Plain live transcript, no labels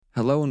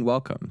Hello and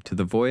welcome to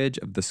The Voyage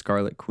of the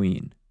Scarlet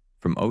Queen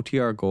from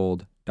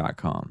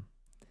OTRGold.com.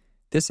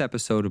 This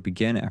episode will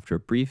begin after a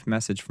brief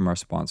message from our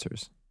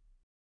sponsors.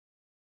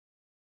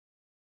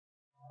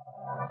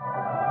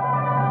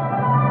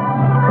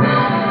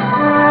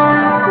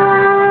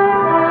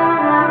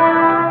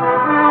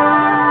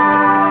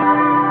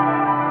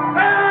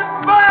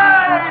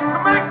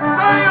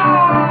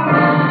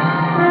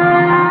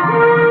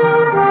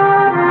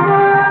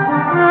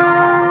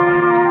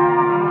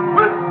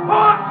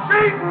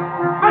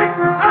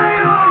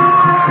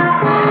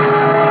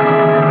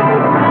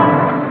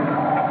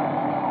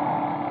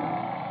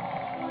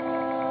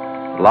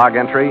 Log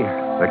entry,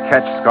 the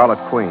Ketch Scarlet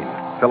Queen,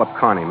 Philip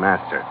Carney,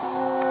 master.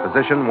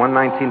 Position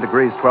 119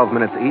 degrees 12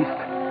 minutes east,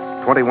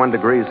 21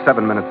 degrees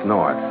 7 minutes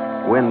north.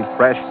 Wind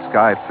fresh,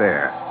 sky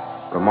fair.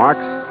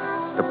 Remarks,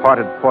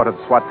 departed port of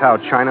Swatow,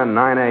 China,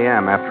 9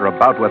 a.m. after a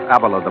bout with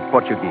Avila, the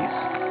Portuguese.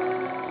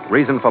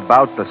 Reason for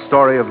bout, the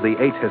story of the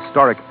 8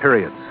 historic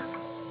periods.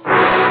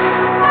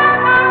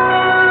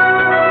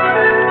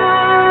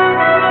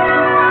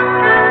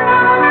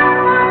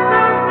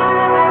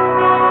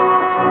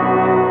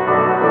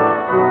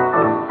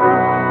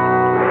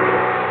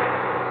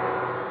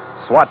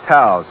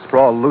 Swatow,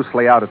 sprawled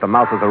loosely out at the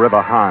mouth of the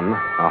River Han,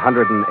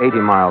 180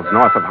 miles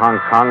north of Hong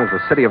Kong, is a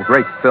city of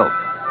great filth,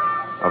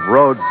 of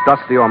roads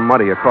dusty or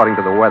muddy according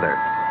to the weather,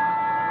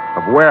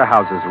 of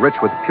warehouses rich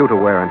with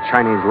pewterware and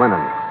Chinese linen,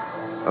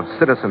 of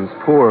citizens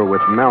poor with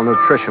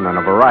malnutrition and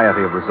a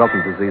variety of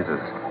resultant diseases.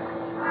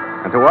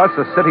 And to us,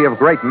 a city of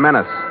great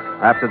menace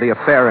after the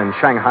affair in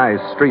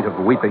Shanghai's Street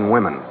of Weeping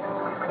Women.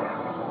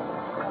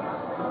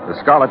 The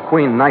Scarlet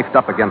Queen knifed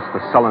up against the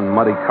sullen,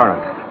 muddy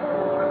current.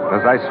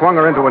 As I swung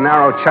her into a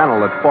narrow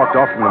channel that forked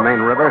off from the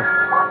main river,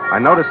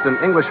 I noticed an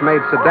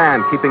English-made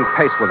sedan keeping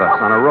pace with us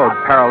on a road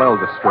parallel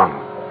to stream.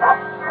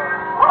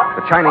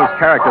 The Chinese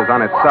characters on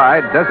its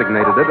side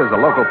designated it as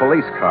a local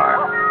police car.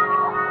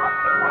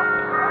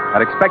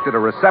 I'd expected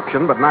a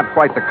reception, but not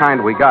quite the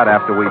kind we got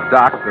after we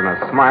docked and a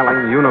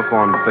smiling,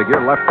 uniformed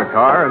figure left the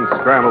car and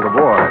scrambled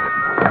aboard.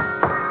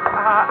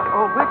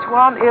 Which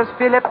one is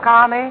Philip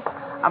Carney,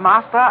 a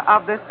master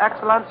of this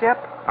excellent ship?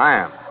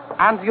 I am.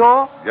 And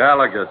you?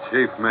 Gallagher,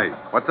 chief mate.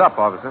 What's up,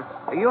 officer?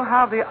 You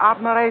have the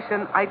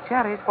admiration I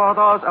cherish for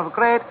those of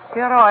great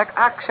heroic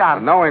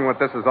action. Knowing what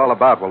this is all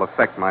about will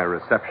affect my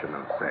reception,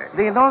 I'm saying.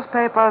 The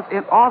newspapers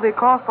in all the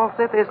coastal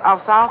cities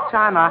of South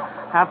China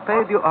have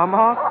paid you a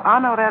most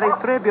honorary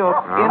tribute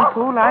in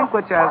 2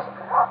 languages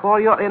for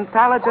your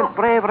intelligent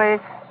bravery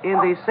in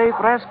the safe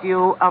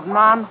rescue of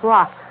Nan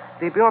Hua,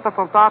 the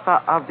beautiful daughter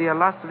of the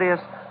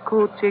illustrious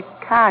Ku Chi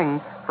Kang,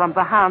 from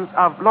the hands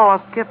of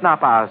Lao's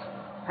kidnappers.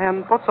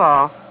 And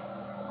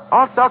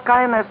also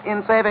kindness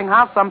in saving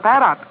handsome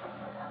parrot.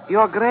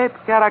 Your great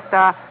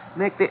character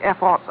make the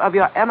efforts of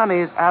your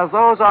enemies as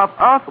those of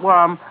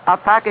earthworm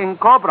attacking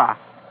cobra.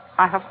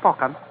 I have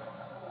spoken.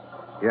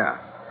 Yeah.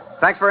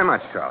 Thanks very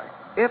much, Charlie.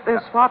 It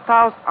is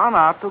Swatow's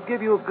honor to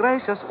give you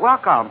gracious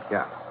welcome.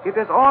 Yeah. It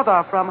is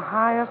order from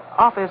highest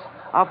office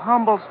of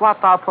humble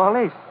Swatow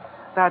police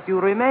that you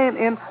remain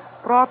in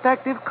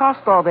protective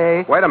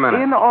custody. Wait a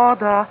minute. In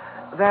order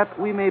that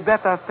we may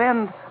better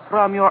fend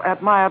from your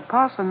admired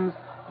persons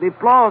the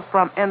blows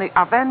from any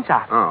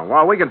avenger. Oh,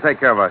 well, we can take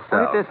care of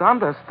ourselves. It is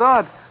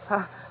understood.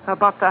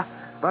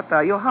 But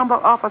your humble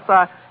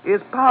officer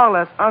is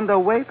powerless under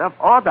weight of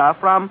order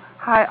from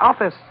high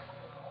office.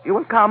 You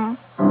will come.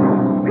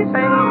 Fishing,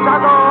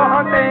 shadow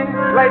hunting,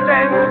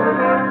 racing.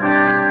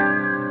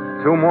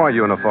 2 more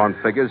uniformed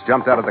figures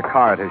jumped out of the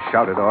car at his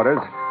shouted orders,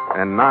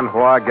 and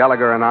Nanhua,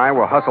 Gallagher, and I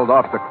were hustled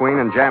off the Queen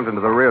and jammed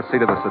into the rear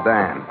seat of the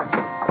sedan.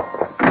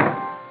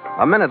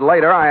 A minute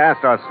later, I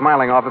asked our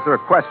smiling officer a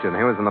question.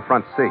 He was in the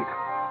front seat.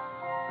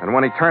 And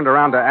when he turned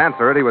around to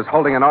answer it, he was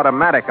holding an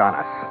automatic on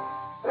us.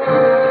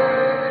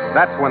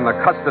 That's when the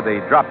custody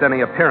dropped any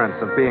appearance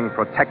of being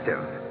protective.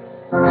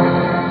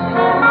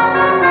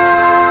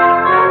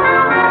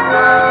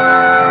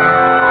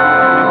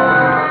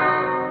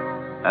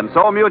 And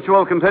so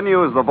Mutual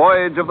continues The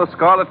Voyage of the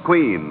Scarlet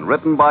Queen,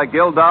 written by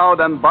Gil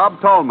Dowd and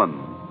Bob Tallman,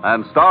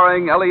 and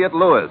starring Elliott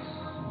Lewis.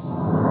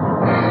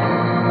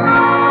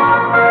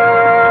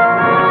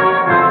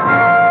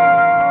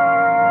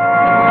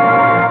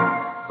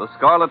 The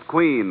Scarlet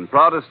Queen,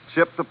 proudest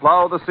ship to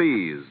plow the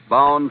seas,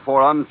 bound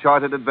for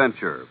uncharted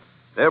adventure.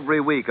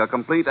 Every week a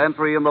complete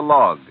entry in the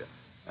log,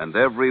 and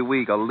every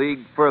week a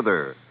league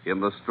further in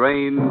the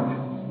strange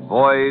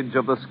Voyage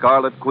of the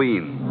Scarlet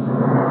Queen.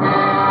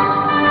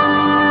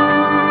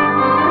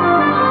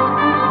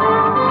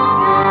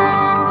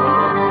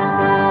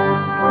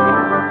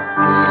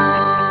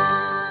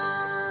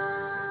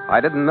 I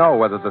didn't know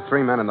whether the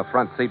 3 men in the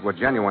front seat were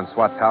genuine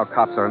Swatow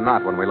cops or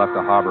not when we left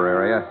the harbor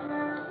area.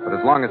 But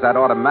as long as that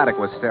automatic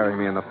was staring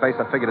me in the face,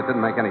 I figured it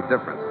didn't make any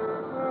difference.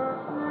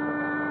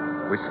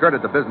 We skirted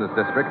the business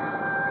district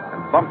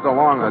and bumped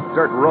along a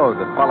dirt road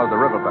that followed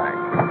the riverbank.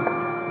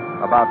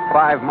 About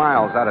 5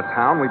 miles out of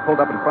town, we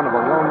pulled up in front of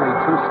a lonely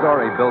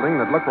 2-story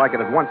building that looked like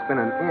it had once been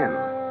an inn.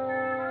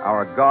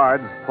 Our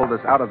guards pulled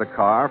us out of the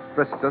car,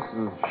 frisked us,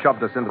 and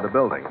shoved us into the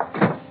building.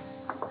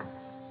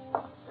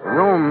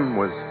 room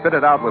was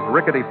fitted out with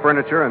rickety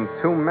furniture and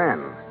two men.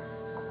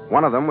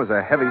 One of them was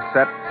a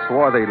heavy-set,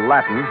 swarthy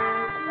Latin.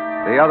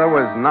 The other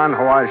was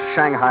Nanhua's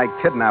Shanghai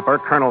kidnapper,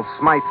 Colonel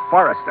Smythe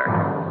Forrester.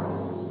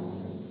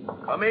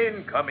 Come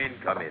in.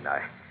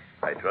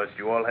 I trust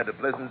you all had a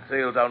pleasant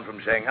sail down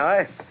from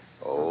Shanghai.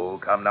 Oh,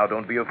 come now,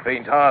 don't be of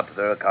faint heart.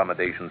 There are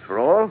accommodations for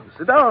all.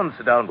 Sit down.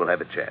 We'll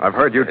have a chat. I've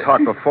heard you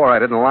talk before. I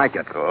didn't like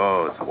it.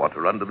 Oh, it's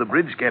water under the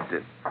bridge,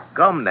 Captain.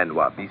 Come,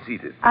 Nanhua, be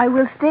seated. I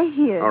will stay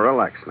here. Oh,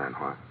 relax,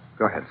 Nanhua.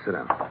 Go ahead, sit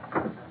down.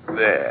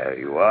 There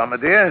you are, my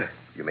dear.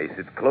 You may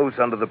sit close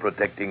under the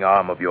protecting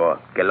arm of your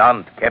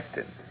gallant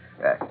captain.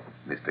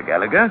 Mr.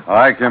 Gallagher?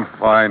 I can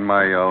find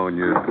my own,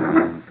 you.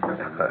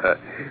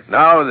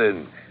 Now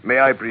then, may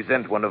I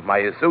present one of my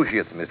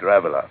associates, Mr.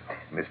 Avila.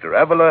 Mr.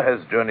 Avila has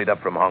journeyed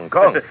up from Hong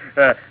Kong.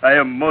 I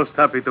am most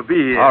happy to be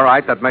here. All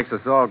right, that makes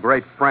us all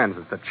great friends.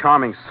 It's a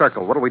charming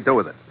circle. What do we do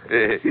with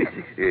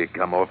it?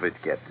 Come off it,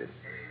 Captain.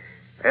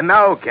 And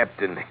now,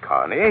 Captain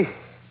Carney,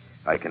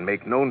 I can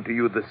make known to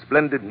you the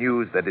splendid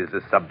news that is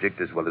the subject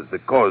as well as the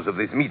cause of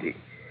this meeting.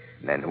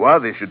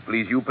 Nanhua, this should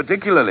please you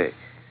particularly.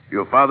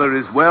 Your father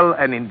is well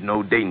and in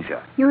no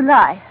danger. You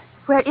lie.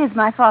 Where is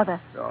my father?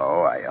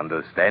 Oh, I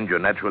understand your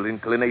natural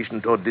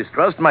inclination toward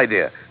distrust, my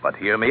dear. But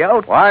hear me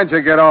out. Why don't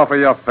you get off of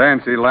your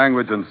fancy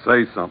language and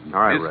say something?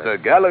 All right, Mr.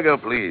 Red. Gallagher,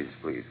 please.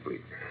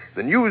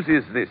 The news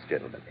is this,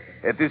 gentlemen.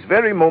 At this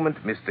very moment,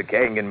 Mr.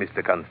 Kang and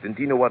Mr.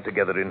 Constantino are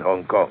together in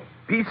Hong Kong,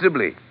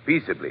 peaceably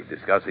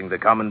discussing the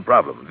common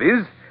problem,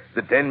 viz.,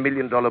 the $10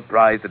 million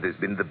prize that has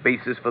been the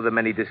basis for the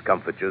many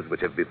discomfitures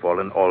which have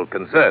befallen all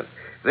concerned.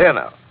 There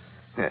now.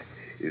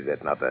 Is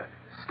that not a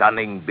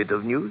stunning bit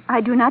of news?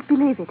 I do not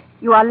believe it.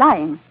 You are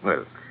lying.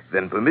 Well,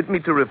 then permit me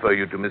to refer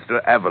you to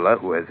Mr. Avila,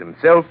 who has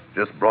himself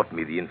just brought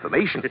me the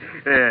information.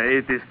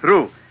 It is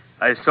true.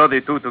 I saw the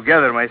two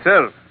together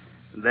myself.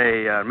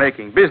 They are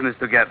making business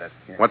together.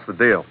 What's the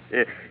deal?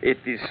 It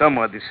is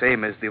somewhat the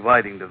same as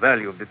dividing the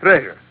value of the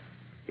treasure.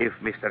 If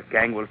Mr.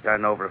 Kang will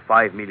turn over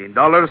 $5 million,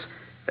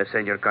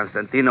 Senor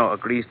Constantino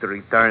agrees to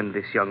return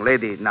this young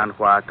lady,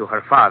 Nanhua, to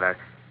her father.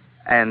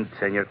 And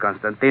Senor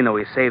Constantino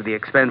will save the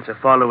expense of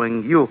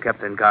following you,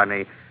 Captain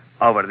Carney,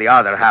 over the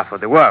other half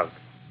of the world.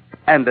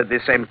 And at the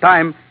same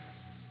time,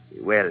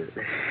 well,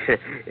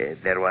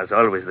 there was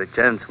always the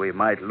chance we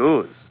might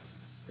lose.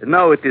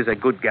 Now it is a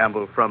good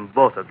gamble from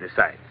both of the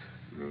sides.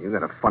 You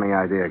got a funny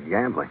idea of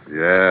gambling.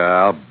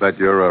 Yeah, I'll bet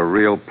you're a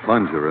real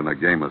plunger in a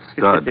game of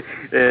stud.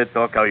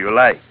 Talk how you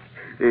like.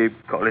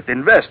 Call it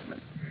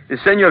investment.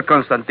 Senor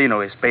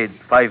Constantino is paid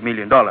 $5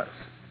 million.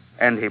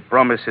 And he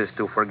promises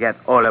to forget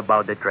all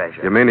about the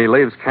treasure. You mean he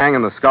leaves Kang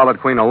and the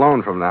Scarlet Queen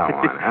alone from now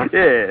on, huh?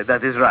 Yeah,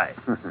 that is right.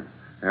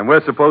 And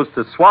we're supposed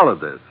to swallow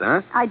this,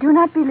 huh? I do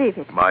not believe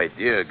it. My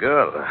dear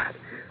girl,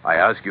 I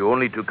ask you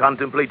only to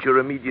contemplate your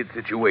immediate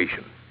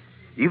situation.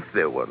 If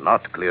there were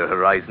not clear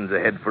horizons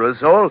ahead for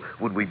us all,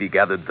 would we be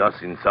gathered thus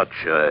in such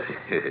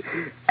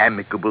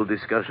amicable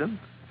discussion?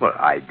 Well,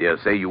 I dare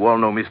say you all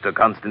know Mr.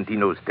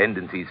 Constantino's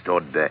tendencies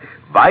toward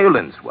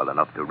violence well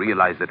enough to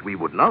realize that we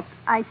would not.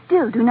 I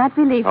still do not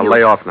believe Now, you.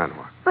 lay off,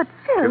 Nanhua. But,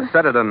 Phil... You've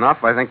said it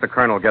enough. I think the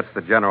Colonel gets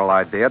the general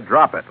idea.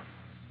 Drop it.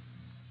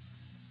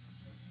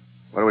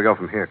 Where do we go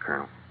from here,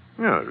 Colonel?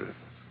 As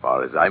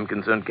far as I'm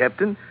concerned,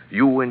 Captain,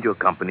 you and your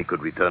company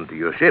could return to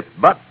your ship,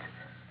 but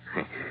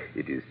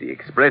it is the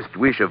expressed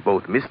wish of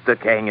both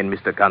Mr. Kang and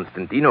Mr.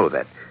 Constantino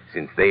that,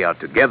 since they are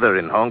together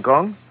in Hong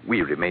Kong,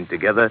 we remain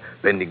together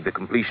pending the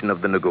completion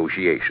of the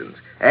negotiations.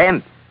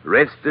 And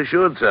rest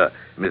assured, sir,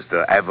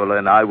 Mr. Avila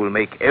and I will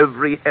make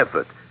every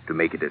effort to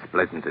make it as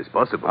pleasant as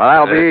possible. Well,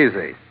 that'll be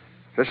easy.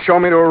 Just show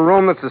me to a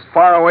room that's as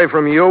far away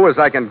from you as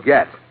I can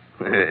get.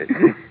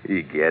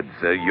 Egad,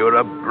 sir, you're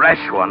a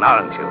brash one,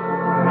 aren't you?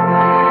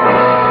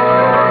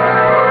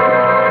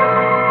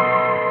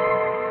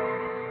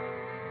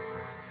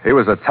 He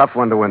was a tough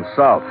one to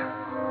insult,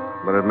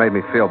 but it made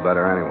me feel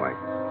better anyway.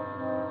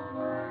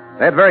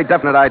 They had very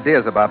definite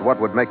ideas about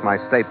what would make my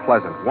stay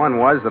pleasant. One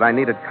was that I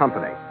needed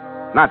company.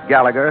 Not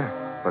Gallagher,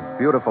 but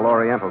beautiful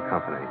Oriental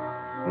company.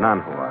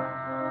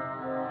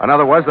 Nanhua.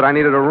 Another was that I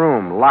needed a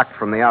room locked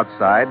from the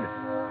outside,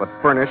 but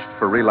furnished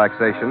for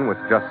relaxation with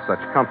just such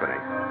company,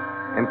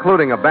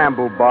 including a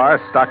bamboo bar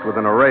stocked with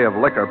an array of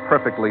liquor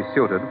perfectly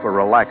suited for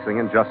relaxing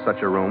in just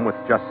such a room with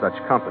just such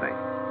company.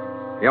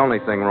 The only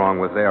thing wrong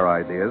with their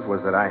ideas was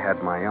that I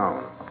had my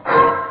own.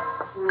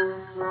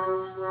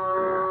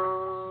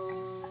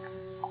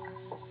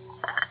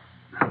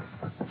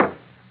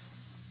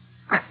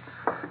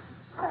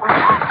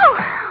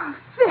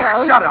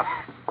 Phil. Shut up.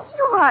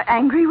 You are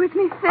angry with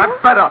me, Phil? I'm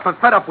fed up. I'm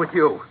fed up with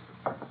you.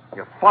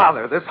 Your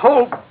father, this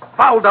whole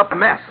fouled-up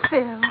mess.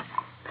 Phil.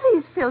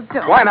 Please, Phil,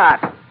 don't. Why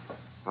not?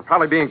 I'm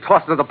probably being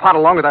tossed into the pot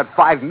along with that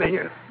 $5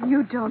 million.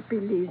 You don't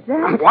believe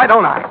that? Why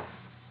don't I?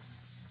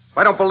 If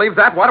I don't believe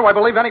that, why do I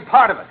believe any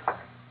part of it?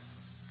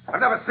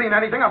 I've never seen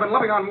anything. I've been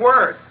living on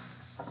words.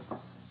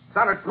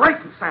 Sounded great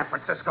in San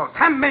Francisco.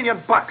 $10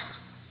 million.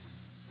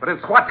 But in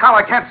Swatow,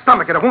 I can't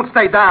stomach it. It won't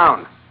stay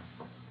down.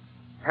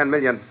 $10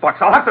 million.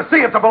 I'll have to see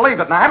it to believe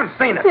it, and I haven't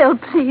seen it. Phil,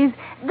 please.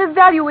 The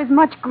value is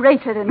much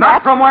greater than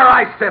Not that. from where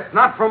I sit,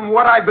 not from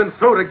what I've been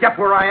through to get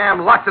where I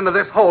am, locked into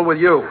this hole with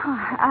you.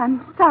 Oh,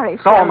 I'm sorry,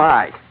 So Phil. am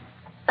I.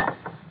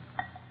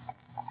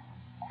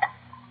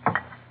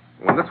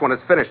 When this one is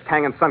finished,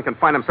 Kang and Son can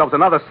find themselves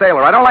another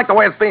sailor. I don't like the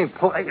way it's being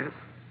played.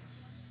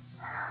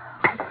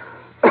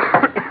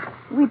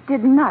 We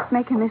did not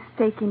make a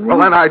mistake in you.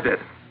 Well, then I did.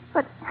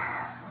 But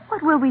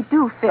what will we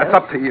do, Phil? That's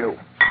up to you.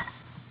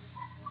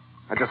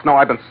 I just know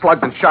I've been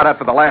slugged and shot at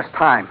for the last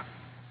time.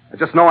 I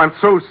just know I'm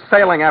through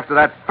sailing after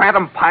that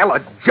phantom pile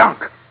of junk.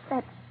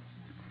 That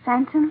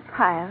phantom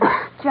pile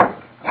of junk.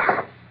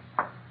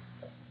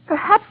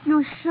 Perhaps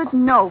you should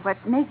know what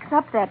makes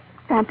up that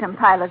phantom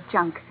pile of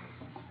junk.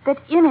 That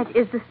in it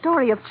is the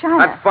story of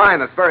China. That's fine.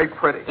 That's very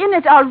pretty. In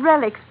it are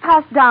relics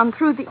passed down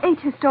through the 8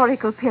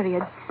 historical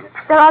periods.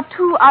 There are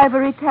 2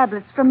 ivory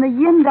tablets from the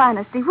Yin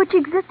dynasty, which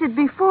existed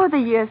before the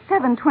year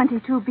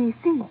 722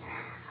 B.C.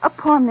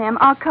 Upon them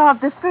are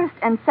carved the first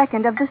and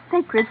second of the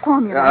sacred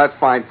formulas. Yeah, that's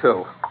fine,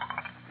 too.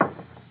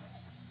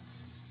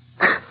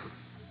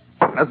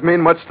 Doesn't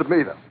mean much to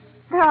me, though.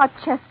 There are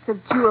chests of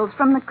jewels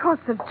from the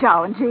courts of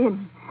Zhao and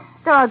Jin.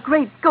 There are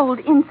great gold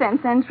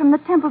incense ends from the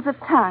temples of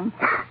Tang.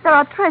 There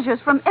are treasures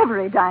from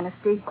every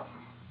dynasty.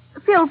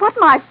 Phil, what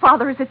my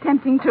father is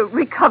attempting to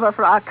recover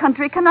for our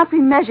country cannot be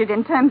measured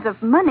in terms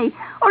of money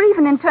or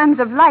even in terms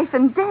of life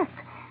and death.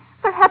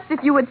 Perhaps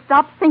if you would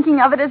stop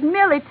thinking of it as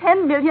merely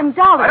 $10 million.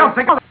 I don't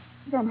think...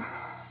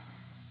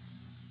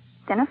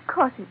 Then of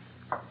course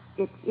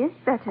it is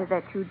better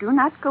that you do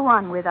not go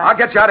on with us. I'll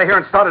get you out of here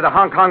and start at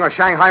Hong Kong or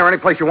Shanghai or any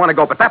place you want to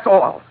go, but that's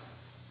all.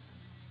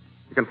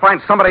 You can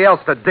find somebody else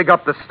to dig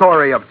up the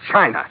story of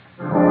China.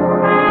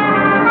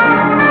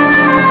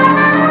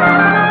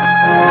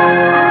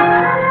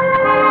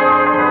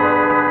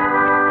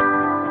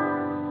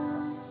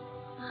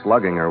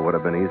 Slugging her would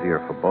have been easier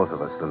for both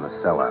of us than the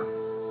sellout.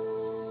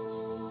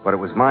 But it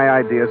was my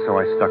idea, so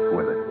I stuck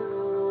with it.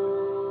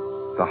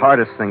 The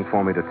hardest thing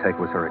for me to take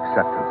was her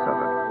acceptance of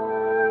it.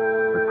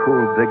 The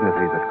cool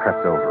dignity that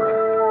crept over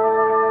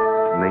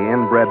her. And the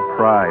inbred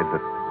pride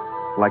that,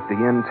 like the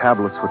Yin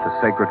tablets with the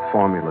sacred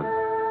formulas,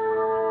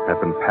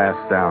 had been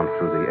passed down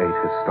through the 8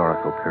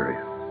 historical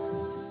periods.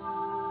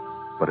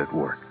 But it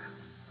worked.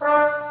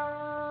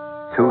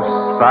 2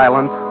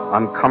 silent,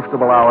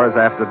 uncomfortable hours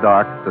after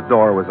dark, the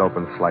door was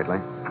opened slightly,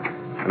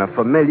 and a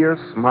familiar,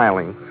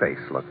 smiling face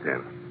looked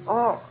in.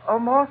 Oh,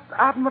 most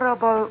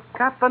admirable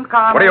Captain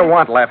Carney. What do you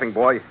want, laughing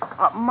boy?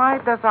 My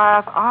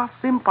desires are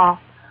simple,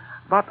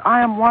 but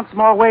I am once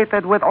more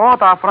waited with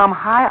order from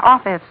high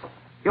office.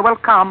 You will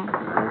come.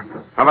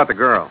 How about the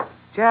girl?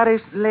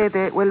 Cherished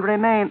lady will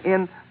remain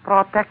in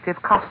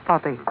protective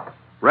custody.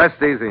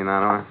 Rest easy,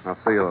 Nana. I'll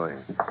see you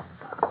later.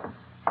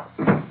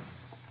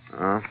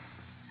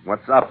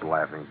 What's up,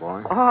 laughing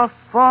boy? Oh,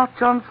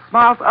 fortune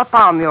smiles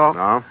upon you.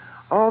 No?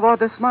 Although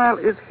the smile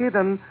is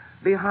hidden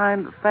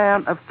behind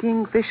fan of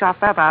kingfisher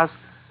feathers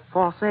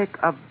for sake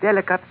of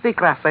delicate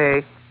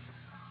secrecy.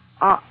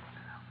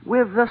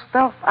 With the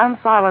stealth and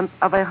silence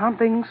of a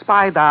hunting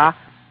spider,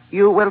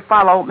 you will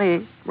follow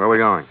me. Where are we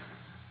going?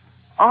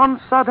 On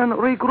sudden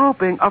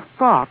regrouping of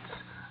thoughts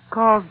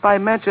caused by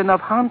mention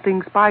of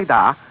hunting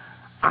spider,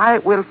 I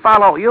will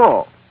follow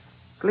you.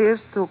 Please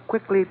to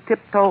quickly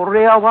tiptoe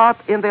rearward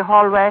in the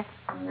hallway.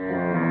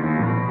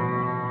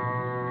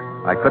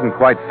 I couldn't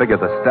quite figure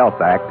the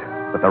stealth act,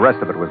 but the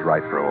rest of it was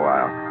right for a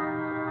while.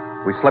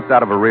 We slipped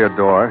out of a rear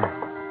door.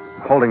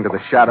 Holding to the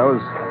shadows,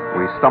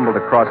 we stumbled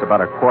across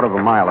about a quarter of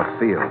a mile of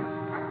field.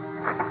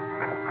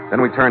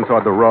 Then we turned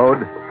toward the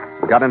road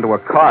and got into a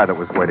car that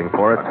was waiting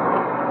for us.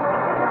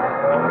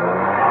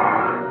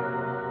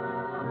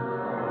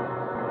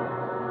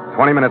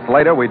 20 minutes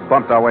later, we'd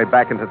bumped our way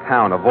back into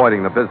town,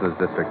 avoiding the business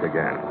district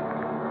again.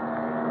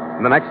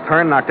 And the next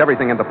turn knocked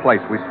everything into place.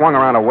 We swung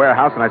around a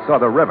warehouse, and I saw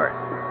the river.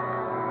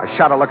 I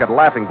shot a look at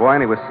Laughing Boy,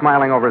 and he was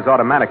smiling over his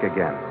automatic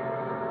again.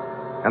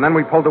 And then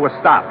we pulled to a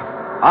stop,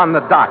 on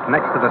the dock,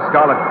 next to the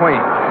Scarlet Queen.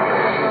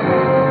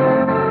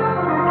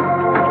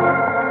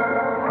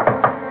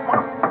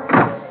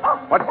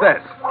 What's this?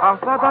 A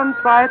sudden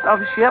sight of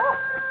ship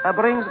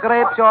brings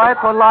great joy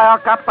to lawyer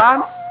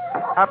captain.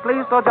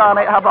 Please to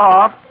journey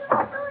aboard.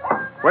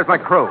 Where's my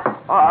crew?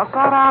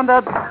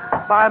 Surrounded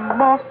by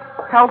most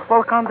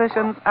healthful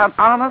conditions and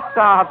honest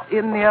guards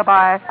in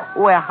nearby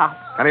warehouse.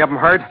 Any of them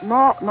hurt?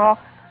 No.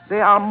 They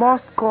are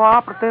most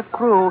cooperative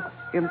crew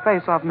in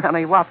face of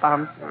many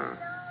weapons.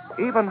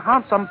 Even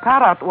handsome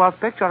parrot was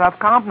picture of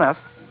calmness.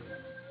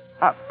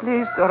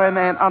 Please to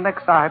remain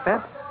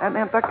unexcited and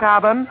enter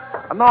cabin,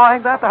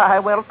 knowing that I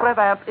will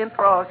prevent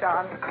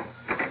intrusion.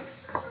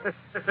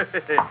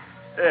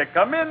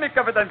 Come in,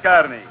 Captain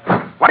Carney.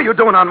 What are you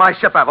doing on my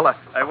ship, Avila?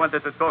 I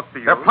wanted to talk to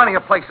you. There are plenty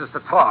of places to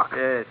talk.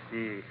 Yes,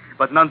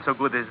 but none so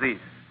good as this.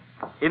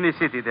 In the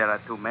city, there are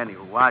too many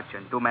who watch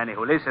and too many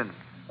who listen.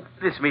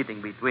 This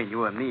meeting between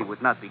you and me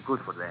would not be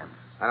good for them.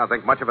 I don't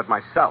think much of it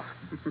myself.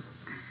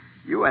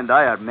 You and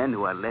I are men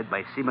who are led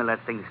by similar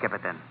things,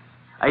 Captain.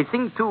 I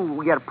think, too,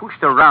 we are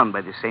pushed around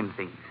by the same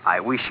things. I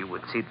wish you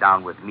would sit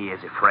down with me as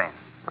a friend.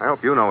 I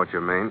hope you know what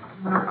you mean.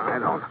 I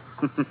don't.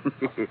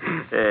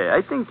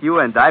 I think you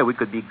and we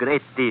could be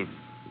great team.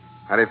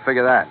 How do you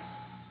figure that?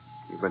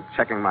 You've been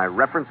checking my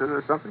references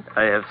or something?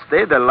 I have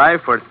stayed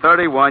alive for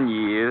 31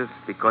 years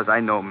because I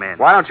know men.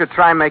 Why don't you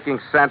try making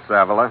sense,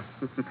 Avila?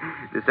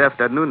 This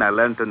afternoon I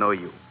learned to know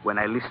you when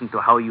I listened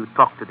to how you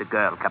talk to the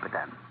girl,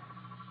 Capitan.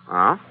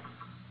 Huh?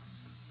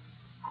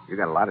 You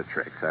got a lot of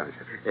tricks, haven't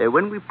you?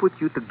 When we put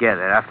you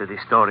together after the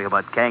story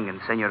about Kang and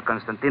Senor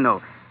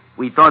Constantino,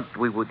 we thought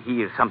we would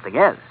hear something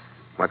else.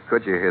 What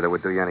could you hear that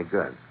would do you any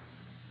good?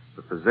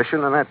 The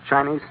position and that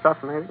Chinese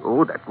stuff, maybe?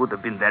 Oh, that would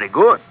have been very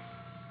good.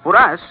 For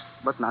us,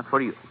 but not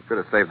for you. Could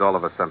have saved all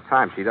of us some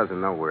time. She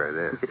doesn't know where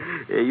it is.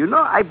 You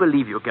know, I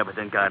believe you,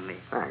 Captain Carney.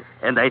 Thanks.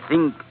 And I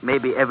think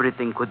maybe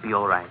everything could be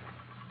all right.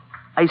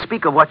 I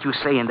speak of what you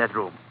say in that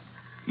room.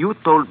 You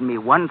told me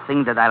one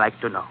thing that I like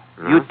to know.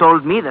 No? You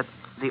told me that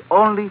the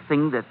only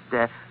thing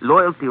that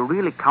loyalty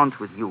really counts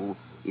with you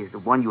is the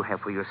one you have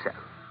for yourself.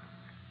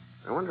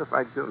 I wonder if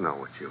I do know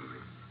what you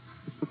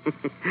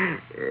mean.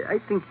 I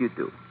think you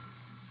do.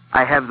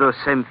 I have those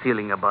same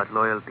feeling about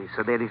loyalty,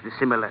 so there is the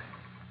similar.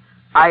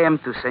 I am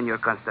to Senor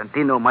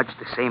Constantino much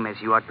the same as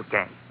you are to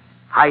Kang.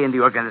 High in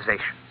the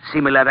organization.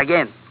 Similar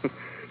again.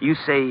 You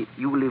say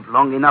you live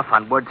long enough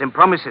on words and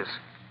promises.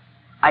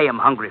 I am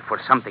hungry for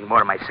something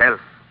more myself.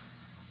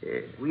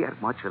 We are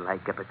much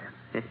alike, Capitan.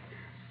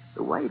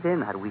 Why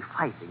then are we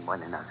fighting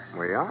one another?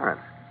 We aren't.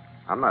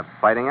 I'm not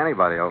fighting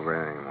anybody over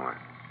it anymore.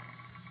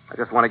 I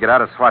just want to get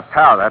out of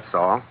Swatow, that's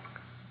all.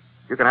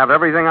 You can have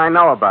everything I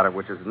know about it,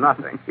 which is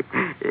nothing.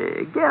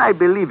 Again, I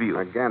believe you.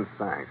 Again,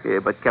 thanks.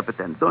 But,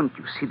 Capitan, don't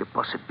you see the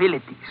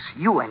possibilities?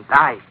 You and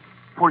I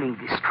pulling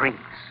the strings.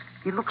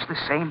 It looks the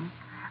same,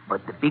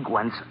 but the big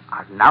ones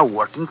are now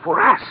working for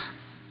us.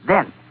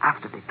 Then,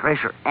 after the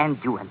treasure and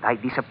you and I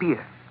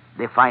disappear,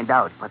 they find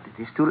out, but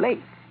it is too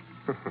late.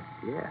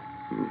 Yeah.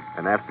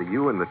 And after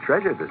you and the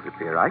treasure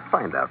disappear, I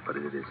find out, but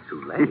it is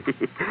too late.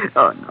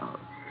 Oh, no.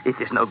 It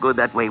is no good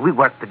that way. We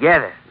work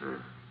together.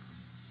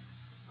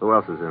 Who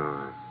else is in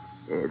on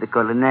it? The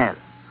Colonel.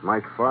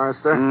 Mike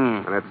Forrester?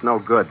 And it's no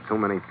good. Too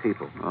many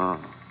people. Oh.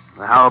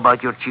 Well, how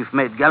about your chief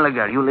mate,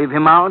 Gallagher? You leave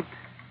him out?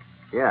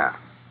 Yeah.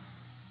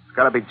 It's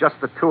got to be just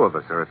the two of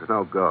us, or it's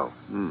no go.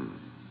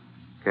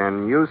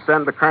 Can you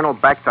send the colonel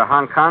back to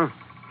Hong Kong?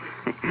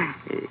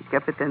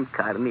 Captain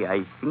Carney,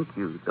 I think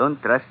you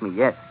don't trust me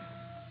yet.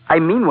 I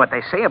mean what I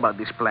say about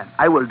this plan.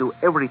 I will do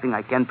everything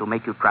I can to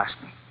make you trust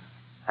me.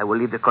 I will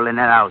leave the colonel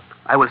out.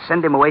 I will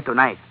send him away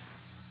tonight.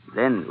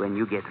 Then, when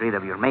you get rid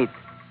of your mate,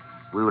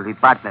 we will be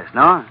partners,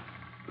 no?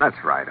 That's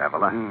right,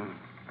 Avila.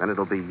 Then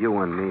it'll be you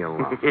and me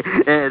alone.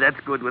 That's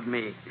good with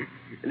me.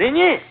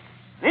 Ligny!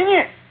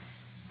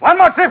 One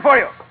more trip for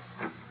you.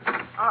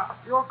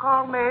 You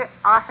call me.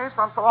 I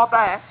hasten to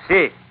obey.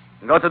 See,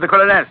 go to the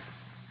colonel.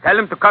 Tell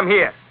him to come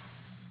here.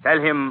 Tell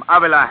him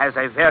Avila has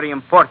a very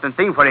important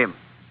thing for him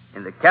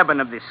in the cabin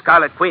of the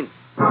Scarlet Queen.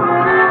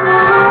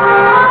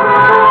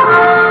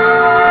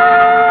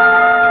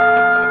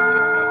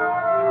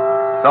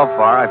 So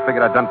far, I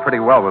figured I'd done pretty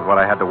well with what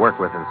I had to work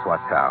with in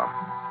Swatow.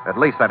 At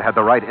least I'd had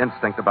the right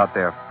instinct about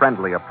their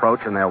friendly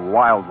approach and their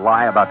wild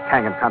lie about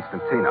Kang and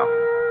Constantino.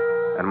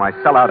 And my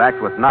sellout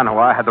act with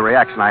Nanhua had the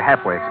reaction I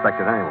halfway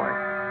expected anyway.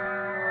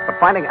 But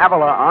finding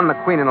Avila on the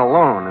Queen and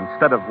alone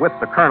instead of with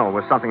the Colonel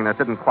was something that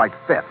didn't quite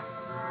fit.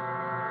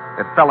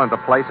 It fell into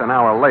place an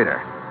hour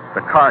later.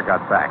 The car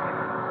got back.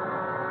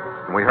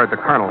 And we heard the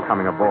Colonel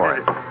coming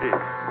aboard.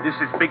 This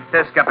is big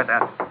test,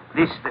 Capitan.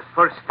 This is the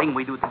first thing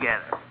we do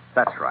together.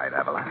 That's right,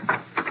 Avila.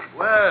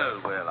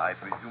 Well, I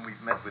presume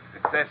we've met with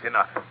success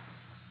enough.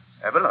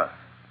 Avila.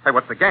 Hey,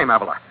 what's the game,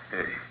 Avila?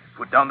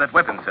 Put down that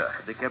weapon, sir.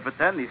 The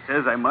Capitan, he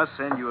says I must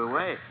send you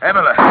away.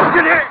 Avila.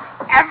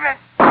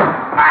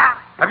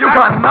 Have you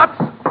gone nuts?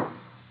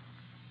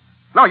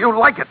 No, you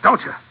like it,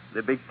 don't you?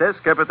 The big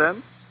test,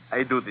 Capitan.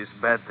 I do this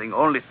bad thing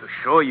only to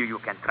show you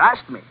can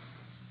trust me.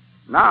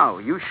 Now,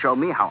 you show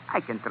me how I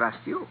can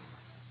trust you.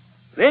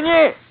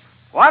 Ligny,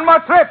 one more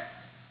trip.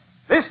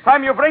 This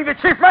time you bring the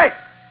chief mate,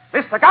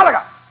 Mr.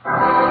 Gallagher.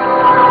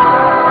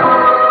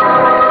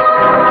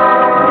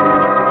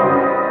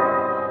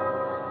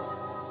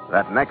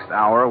 That next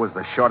hour was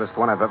the shortest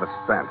one I've ever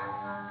spent.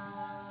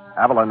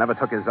 Avila never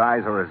took his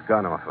eyes or his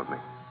gun off of me.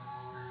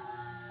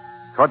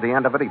 Toward the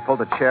end of it, he pulled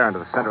a chair into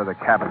the center of the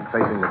cabin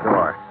facing the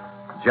door,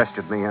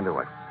 gestured me into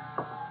it.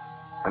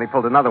 Then he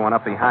pulled another one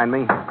up behind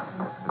me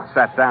and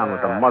sat down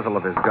with the muzzle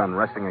of his gun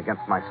resting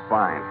against my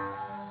spine.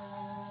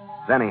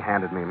 Then he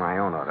handed me my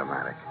own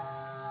automatic.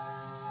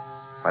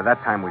 By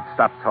that time, we'd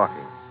stopped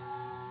talking.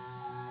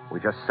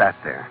 We just sat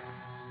there,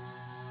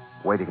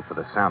 waiting for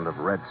the sound of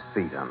Red's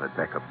feet on the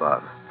deck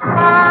above.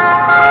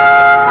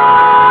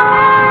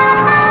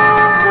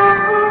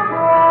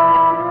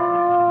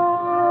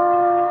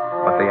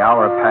 But the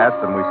hour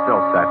passed, and we still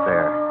sat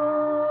there.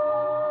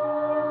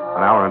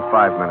 An hour and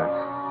 5 minutes.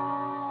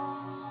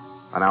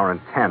 An hour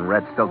and 10,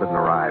 Red still didn't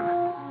arrive.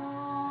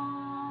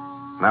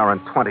 An hour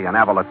and 20, and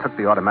Avila took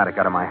the automatic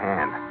out of my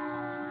hand.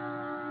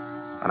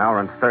 An hour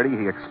and 30,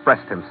 he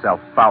expressed himself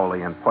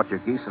foully in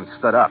Portuguese and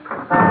stood up.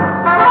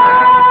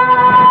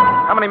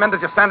 How many men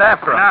did you send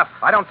after him? Enough.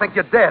 I don't think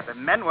you did. The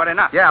men were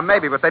enough. Yeah,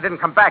 maybe, but they didn't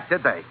come back,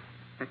 did they?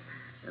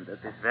 And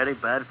that is very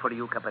bad for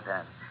you,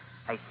 Capitan.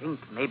 I think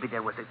maybe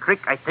there was a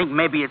trick. I think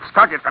maybe it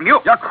started from you.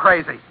 You're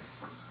crazy.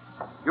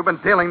 You've been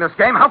dealing this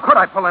game. How could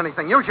I pull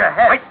anything? Use your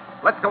head. Wait.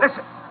 Let's go.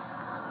 Listen.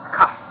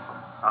 Come.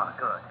 Oh,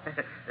 good.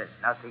 Then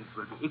now things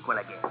will be equal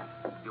again.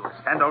 You will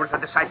stand over to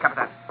the side,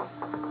 Capitan.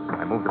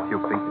 I moved a few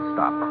feet and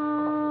stopped.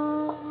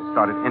 I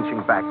started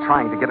inching back,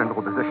 trying to get into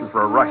a position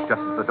for a rush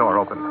just as the door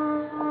opened.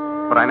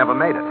 But I never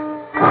made it.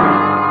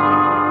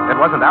 It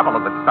wasn't Avila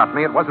that stopped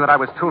me. It wasn't that I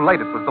was too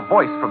late. It was the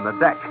voice from the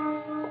deck.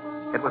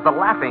 It was the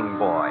laughing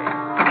boy.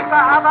 Mr.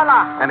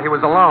 Avila! And he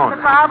was alone.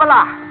 Mr.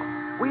 Avila!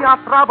 We are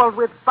troubled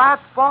with bad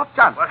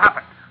fortune. What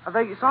happened?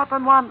 The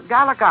certain one,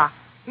 Gallagher,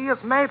 he is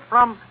made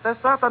from the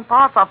certain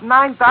parts of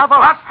 9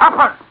 devils. What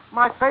happened?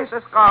 My face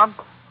is gone.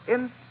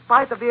 In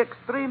spite of the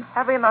extreme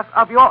heaviness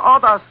of your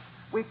orders,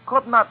 we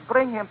could not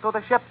bring him to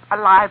the ship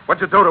alive.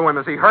 What'd you do to him?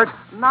 Is he hurt?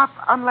 Not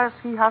unless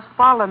he has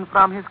fallen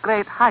from his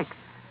great height.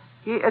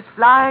 He is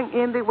flying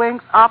in the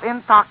wings of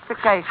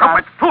intoxication.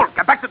 Stupid fool!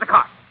 Get back to the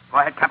car. Go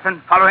ahead,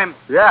 Captain. Follow him.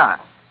 Yeah.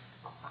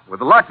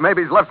 With luck,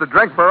 maybe he's left a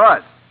drink for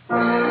us.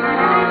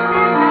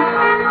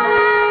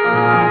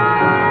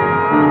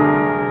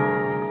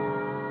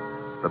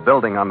 The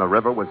building on the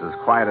river was as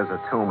quiet as a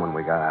tomb when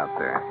we got out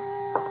there.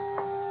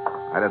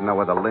 I didn't know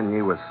whether Lin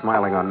Yi was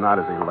smiling or not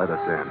as he let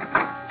us in.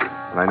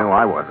 But I knew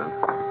I wasn't.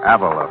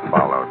 Avila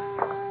followed,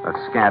 a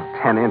scant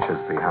 10 inches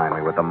behind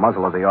me, with the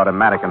muzzle of the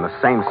automatic in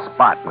the same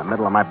spot in the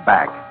middle of my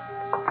back.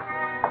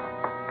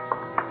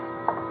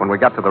 When we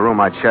got to the room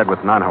I'd shared with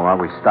Nanhua,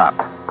 we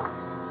stopped.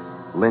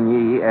 Lin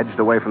Yi edged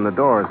away from the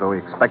door as though he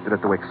expected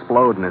it to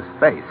explode in his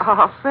face.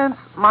 Since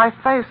my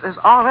face is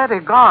already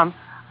gone,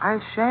 I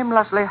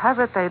shamelessly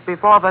hesitate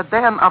before the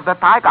den of the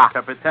tiger.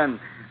 Capitan,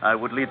 I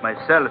would lead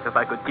myself if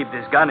I could keep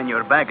this gun in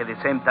your back at the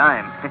same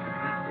time.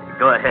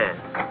 Go ahead.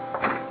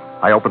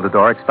 I opened the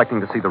door, expecting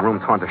to see the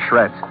room torn to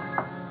shreds.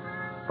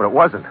 But it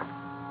wasn't.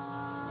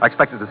 I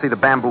expected to see the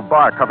bamboo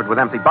bar covered with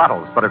empty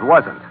bottles, but it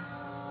wasn't.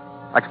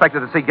 I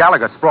expected to see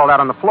Gallagher sprawled out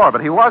on the floor, but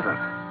he wasn't.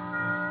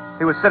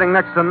 He was sitting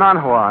next to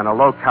Nanhua on a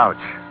low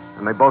couch,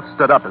 and they both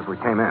stood up as we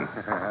came in.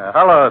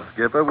 Hello,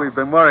 Skipper. We've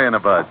been worrying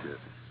about you.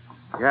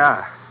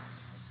 Yeah.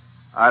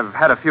 I've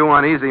had a few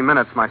uneasy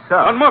minutes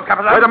myself. Don't move,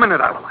 Capitan. Wait a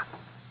minute, Avila.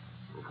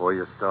 Before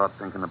you start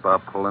thinking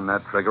about pulling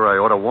that trigger, I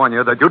ought to warn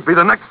you that you'd be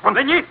the next one.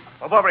 Lin Yi,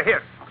 move over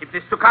here. Keep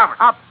these two covered.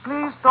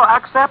 Please to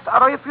accept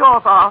a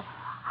refusal,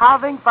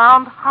 having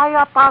found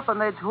higher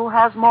personage who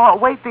has more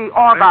weighty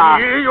order.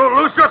 Lin Yi, you'll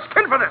lose your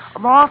skin for this.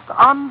 Most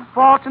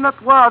unfortunate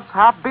words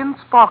have been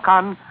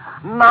spoken.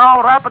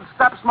 Now rapid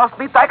steps must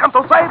be taken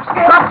to save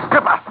skin. Stop,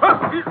 Skipper!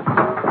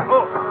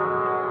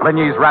 Lin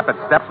Yi's rapid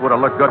steps would have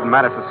looked good in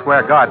Madison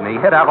Square Garden. He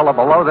hit Avila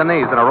below the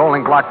knees in a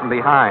rolling block from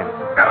behind.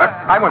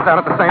 I went down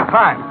at the same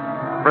time.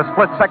 For a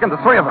split second,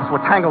 the three of us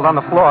were tangled on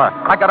the floor.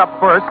 I got up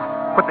first,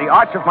 put the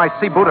arch of my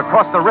sea boot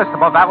across the wrist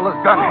above Avila's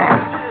gun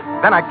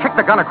hand. Then I kicked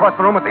the gun across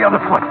the room with the other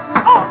foot.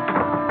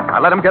 I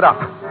let him get up.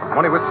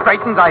 When he was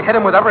straightened, I hit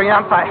him with every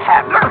ounce I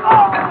had.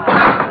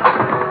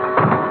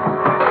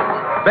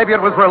 Maybe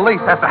it was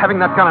release after having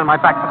that gun on my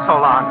back for so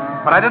long.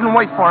 But I didn't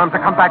wait for him to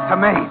come back to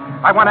me.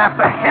 I went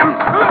after him.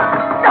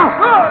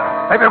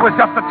 Maybe it was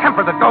just the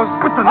temper that goes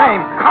with the name,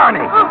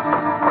 Carney.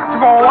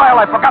 For a while,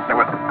 I forgot there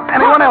was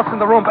anyone else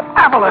in the room but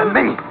Avila and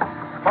me.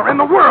 Or in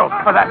the world,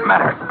 for that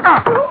matter.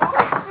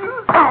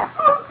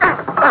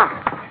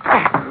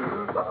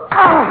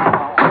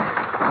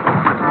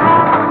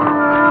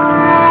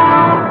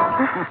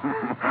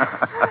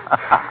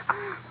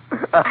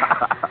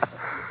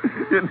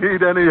 You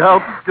need any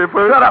help,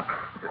 Skipper? Shut up.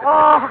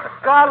 Oh,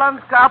 gallant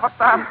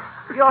Captain,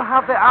 you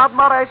have the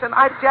admiration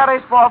I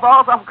cherish for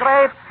those of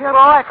great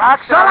heroic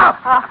action. Shut up!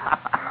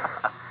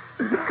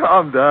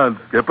 Calm down,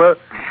 Skipper.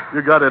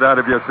 You got it out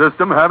of your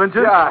system, haven't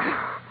you? Yeah.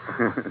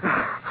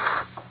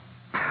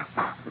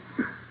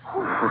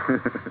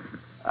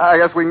 I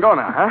guess we can go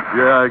now, huh?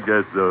 Yeah, I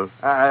guess so.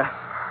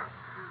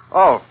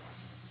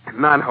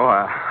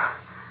 Nanhua.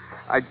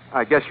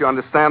 I guess you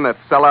understand that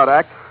sellout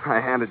act I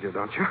handed you,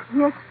 don't you?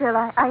 Yes, Phil,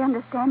 I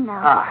understand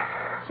now.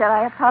 Shall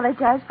I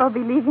apologize for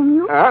believing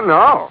you?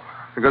 No.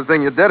 It's a good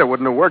thing you did. It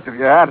wouldn't have worked if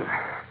you hadn't.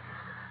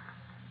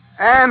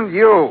 And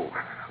you,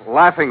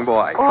 laughing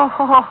boy.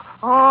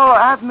 Oh,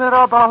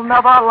 admirable,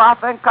 never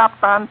laughing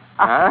Captain.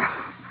 Huh?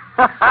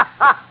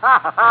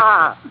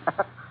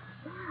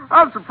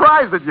 I'm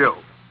surprised at you.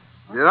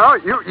 You know,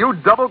 you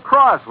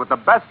double-cross with the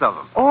best of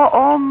them.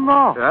 Oh,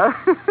 no. Huh?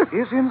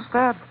 Is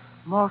instead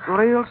most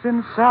real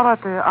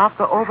sincerity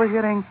after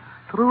overhearing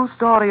true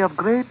story of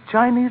great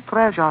Chinese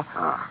treasure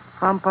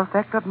from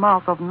perfected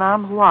mouth of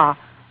Nanhua,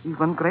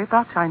 even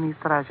greater Chinese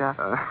treasure.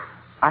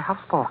 I have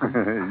spoken.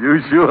 You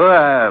sure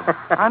have.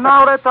 I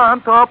now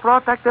return to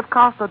protective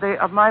custody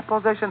of my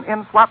position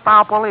in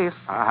Swatow Police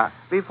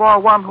before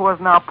one who is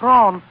now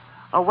prone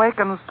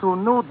awakens to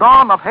new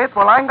dawn of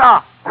hateful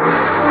anger.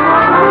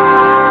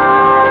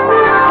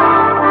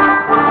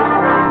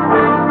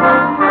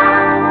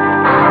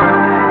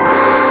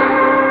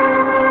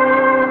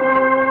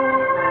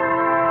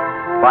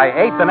 By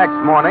 8 the next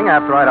morning,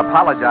 after I'd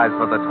apologized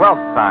for the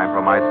 12th time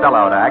for my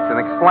sellout act and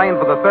explained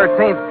for the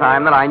 13th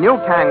time that I knew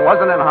Kang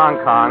wasn't in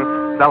Hong Kong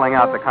selling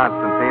out to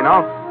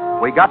Constantino,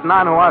 we got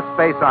Nanhua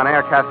Space on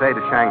Air Cathay to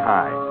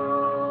Shanghai.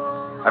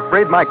 I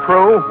freed my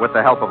crew with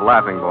the help of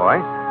Laughing Boy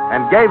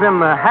and gave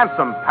him the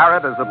handsome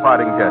parrot as a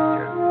parting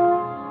gesture.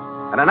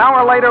 And an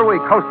hour later, we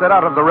coasted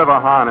out of the River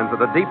Han into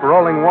the deep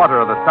rolling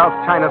water of the South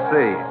China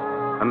Sea,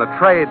 and the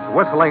trades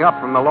whistling up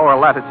from the lower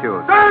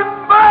latitudes.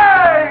 Stand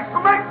by to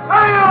make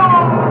sail!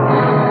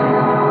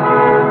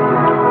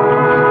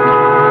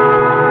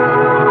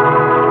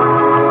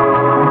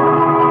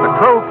 The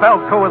crew fell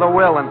to with a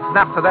will and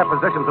snapped to their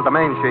positions at the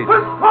main sheet.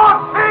 With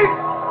port sheet,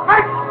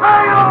 make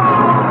sail!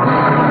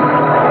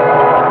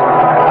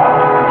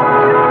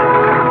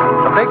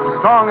 The big,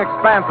 strong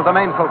expanse of the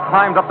mainsail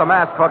climbed up the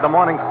mast toward the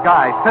morning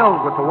sky,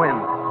 filled with the wind,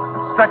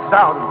 and stretched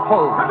out and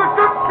pulled. And the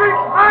ship sheet,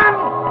 men!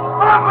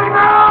 Hardly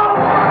now!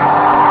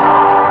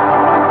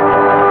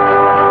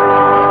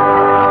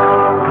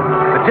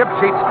 The jib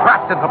sheets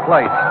cracked into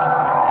place.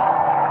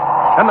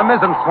 Then the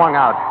mizzen swung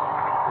out.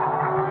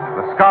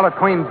 The Scarlet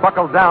Queen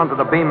buckled down to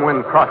the beam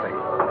wind crossing.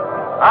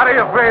 How do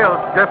you feel,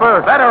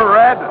 Skipper? Better,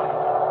 Red.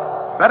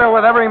 Better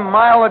with every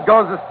mile that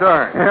goes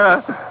astern.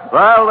 Yeah.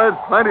 Well, there's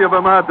plenty of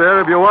them out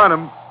there if you want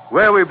them.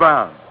 Where are we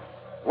bound?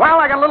 Well,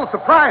 I got a little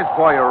surprise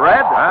for you,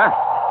 Red. Huh?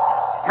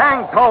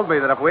 Kang told me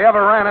that if we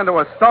ever ran into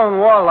a stone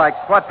wall like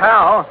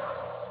Swatow,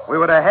 we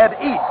would head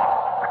east.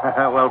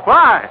 Well,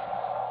 fine.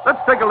 Let's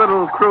take a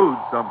little cruise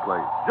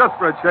someplace, just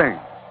for a change.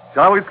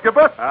 Shall we,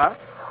 Skipper? Huh?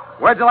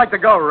 Where'd you like to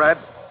go, Red?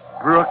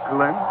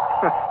 Brooklyn.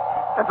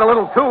 That's a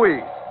little too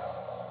east.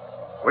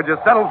 Would you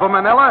settle for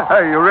Manila?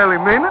 Hey, you really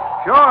mean it?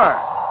 Sure.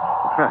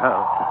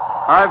 Well,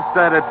 I've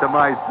said it to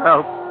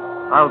myself.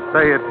 I'll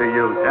say it to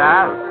you,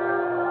 Yeah?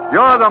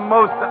 You're the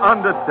most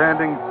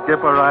understanding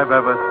skipper I've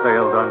ever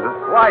sailed under.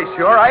 Why,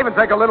 sure. I even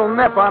take a little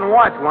nip on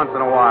watch once in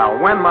a while,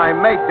 when my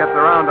mate gets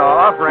around to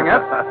offering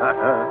it.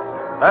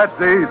 That's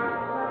easy.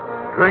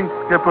 Drink,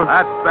 Skipper.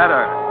 That's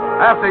better.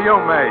 After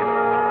you, mate.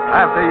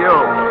 After you.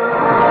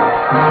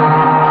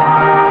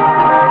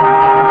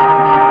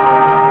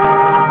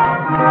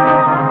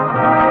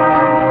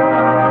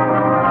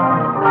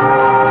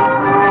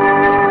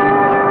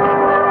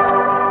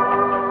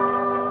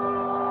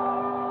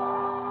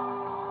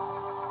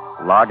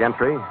 Log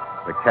entry,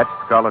 the Ketch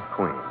Scarlet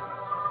Queen,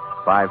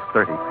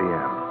 5:30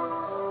 p.m.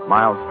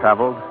 Miles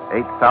traveled,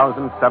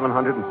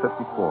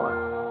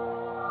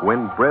 8,754.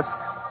 Wind brisk,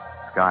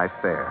 sky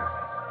fair.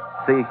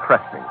 Sea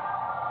cresting,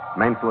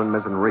 mainsail and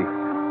mizzen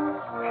reefed.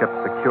 Ship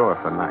secure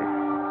for night.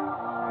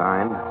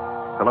 Signed,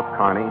 Philip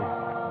Carney,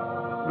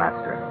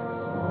 Master.